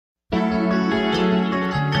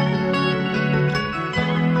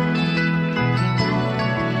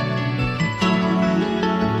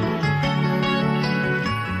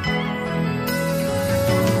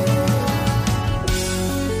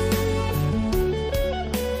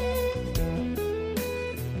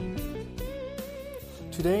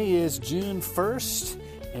Today is June 1st,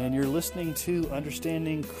 and you're listening to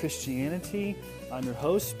Understanding Christianity. I'm your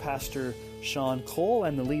host, Pastor Sean Cole.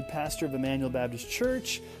 I'm the lead pastor of Emmanuel Baptist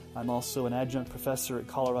Church. I'm also an adjunct professor at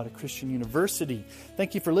Colorado Christian University.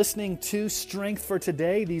 Thank you for listening to Strength for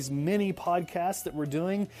Today, these mini podcasts that we're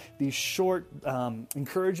doing, these short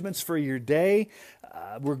encouragements for your day.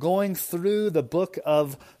 We're going through the book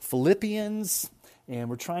of Philippians, and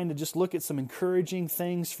we're trying to just look at some encouraging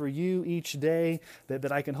things for you each day that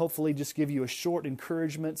I can hopefully just give you a short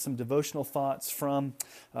encouragement, some devotional thoughts from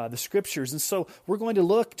the Scriptures. And so we're going to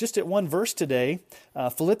look just at one verse today,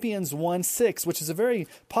 Philippians 1:6, which is a very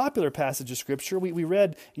popular passage of Scripture. We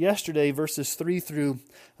read yesterday verses 3 through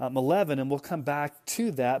 11, and we'll come back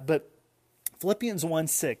to that. But Philippians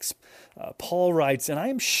 1:6, Paul writes, "And I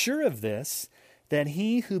am sure of this, that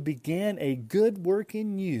he who began a good work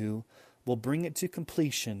in you will bring it to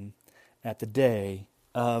completion at the day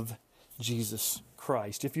of Jesus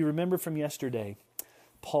Christ." If you remember from yesterday,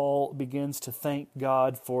 Paul begins to thank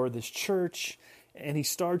God for this church, and he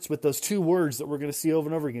starts with those two words that we're going to see over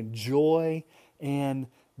and over again, joy and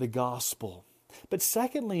the gospel. But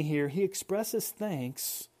secondly here, he expresses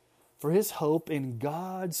thanks for his hope in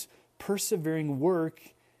God's persevering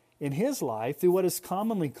work in his life through what is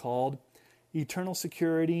commonly called eternal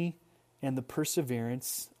security and the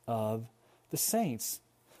perseverance of the saints.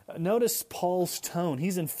 Notice Paul's tone.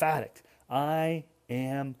 He's emphatic. I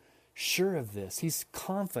am sure of this. He's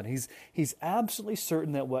confident. He's absolutely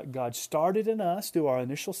certain that what God started in us through our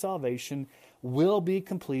initial salvation will be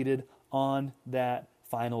completed on that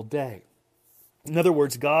final day. In other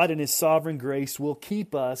words, God in His sovereign grace will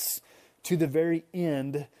keep us to the very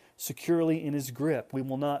end securely in His grip. We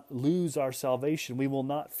will not lose our salvation. We will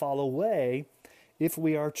not fall away if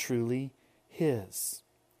we are truly His.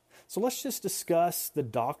 So let's just discuss the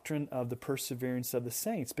doctrine of the perseverance of the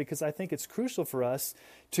saints, because I think it's crucial for us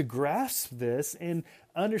to grasp this, and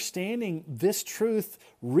understanding this truth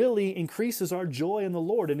really increases our joy in the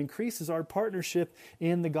Lord and increases our partnership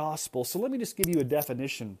in the gospel. So let me just give you a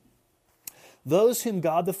definition. Those whom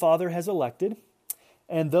God the Father has elected,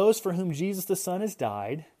 and those for whom Jesus the Son has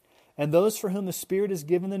died, and those for whom the Spirit has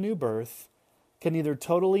given the new birth, can neither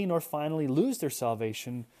totally nor finally lose their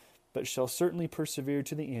salvation, but shall certainly persevere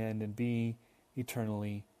to the end and be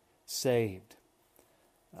eternally saved.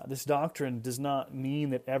 This doctrine does not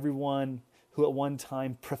mean that everyone who at one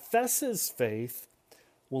time professes faith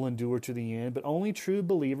will endure to the end, but only true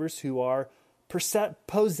believers who are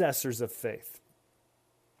possessors of faith.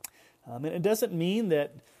 And it doesn't mean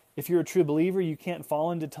that if you're a true believer, you can't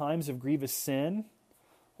fall into times of grievous sin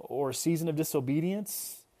or a season of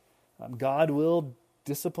disobedience. God will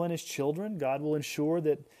discipline His children. God will ensure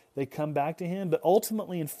that they come back to Him. But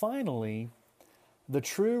ultimately and finally, the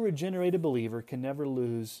true regenerated believer can never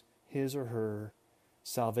lose his or her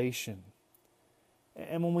salvation.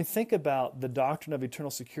 And when we think about the doctrine of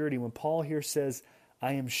eternal security, when Paul here says,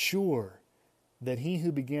 I am sure that He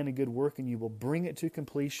who began a good work in you will bring it to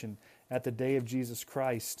completion at the day of Jesus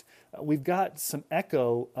Christ, we've got some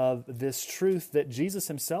echo of this truth that Jesus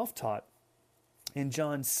Himself taught in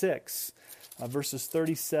John 6, verses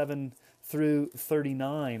 37 through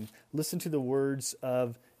 39. Listen to the words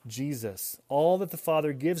of Jesus. All that the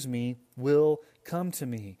Father gives me will come to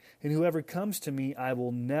me, and whoever comes to me I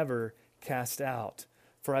will never cast out.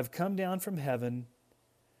 For I've come down from heaven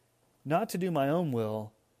not to do my own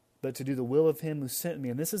will, but to do the will of Him who sent me.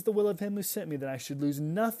 And this is the will of Him who sent me, that I should lose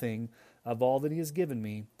nothing of all that He has given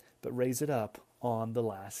me, but raise it up on the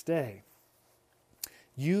last day.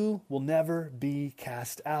 You will never be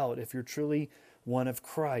cast out if you're truly one of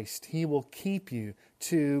Christ. He will keep you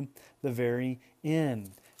to the very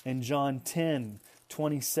end. In John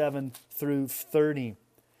 10:27 through 30,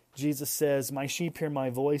 Jesus says, My sheep hear my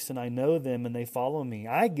voice, and I know them, and they follow me.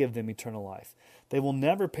 I give them eternal life. They will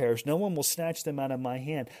never perish. No one will snatch them out of my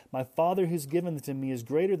hand. My Father who's given them to me is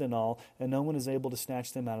greater than all, and no one is able to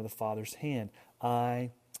snatch them out of the Father's hand.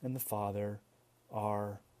 I and the Father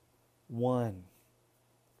are one.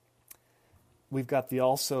 We've got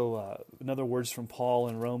another words from Paul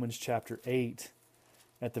in Romans chapter 8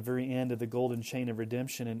 at the very end of the golden chain of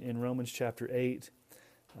redemption in Romans chapter 8,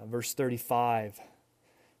 verse 35.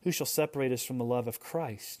 Who shall separate us from the love of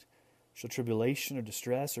Christ? Shall tribulation or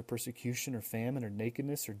distress or persecution or famine or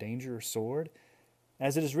nakedness or danger or sword?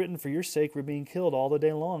 As it is written, for your sake we're being killed all the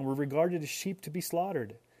day long. We're regarded as sheep to be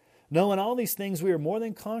slaughtered. No, in all these things we are more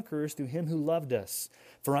than conquerors through Him who loved us.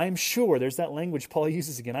 For I am sure, there's that language Paul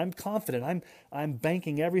uses again, I'm confident, I'm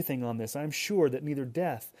banking everything on this. I'm sure that neither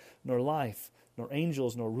death nor life, nor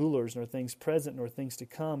angels, nor rulers, nor things present, nor things to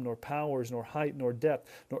come, nor powers, nor height, nor depth,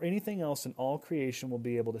 nor anything else in all creation will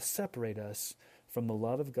be able to separate us from the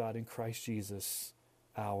love of God in Christ Jesus,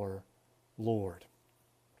 our Lord.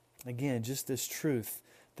 Again, just this truth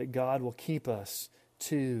that God will keep us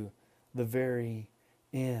to the very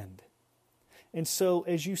end. And so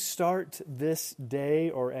as you start this day,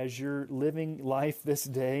 or as you're living life this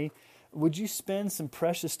day, would you spend some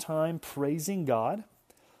precious time praising God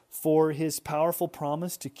for His powerful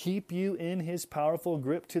promise to keep you in His powerful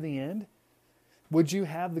grip to the end? Would you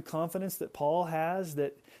have the confidence that Paul has,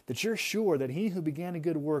 that you're sure that He who began a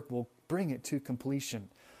good work will bring it to completion?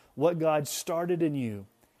 What God started in you,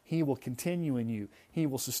 He will continue in you. He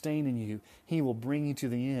will sustain in you. He will bring you to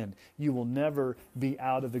the end. You will never be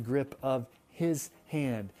out of the grip of His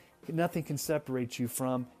hand. Nothing can separate you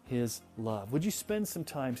from His love. Would you spend some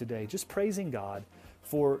time today just praising God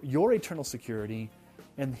for your eternal security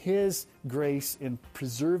and His grace in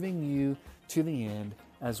preserving you to the end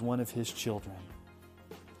as one of His children?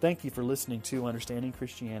 Thank you for listening to Understanding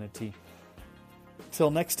Christianity. Till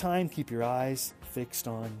next time, keep your eyes fixed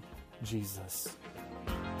on Jesus.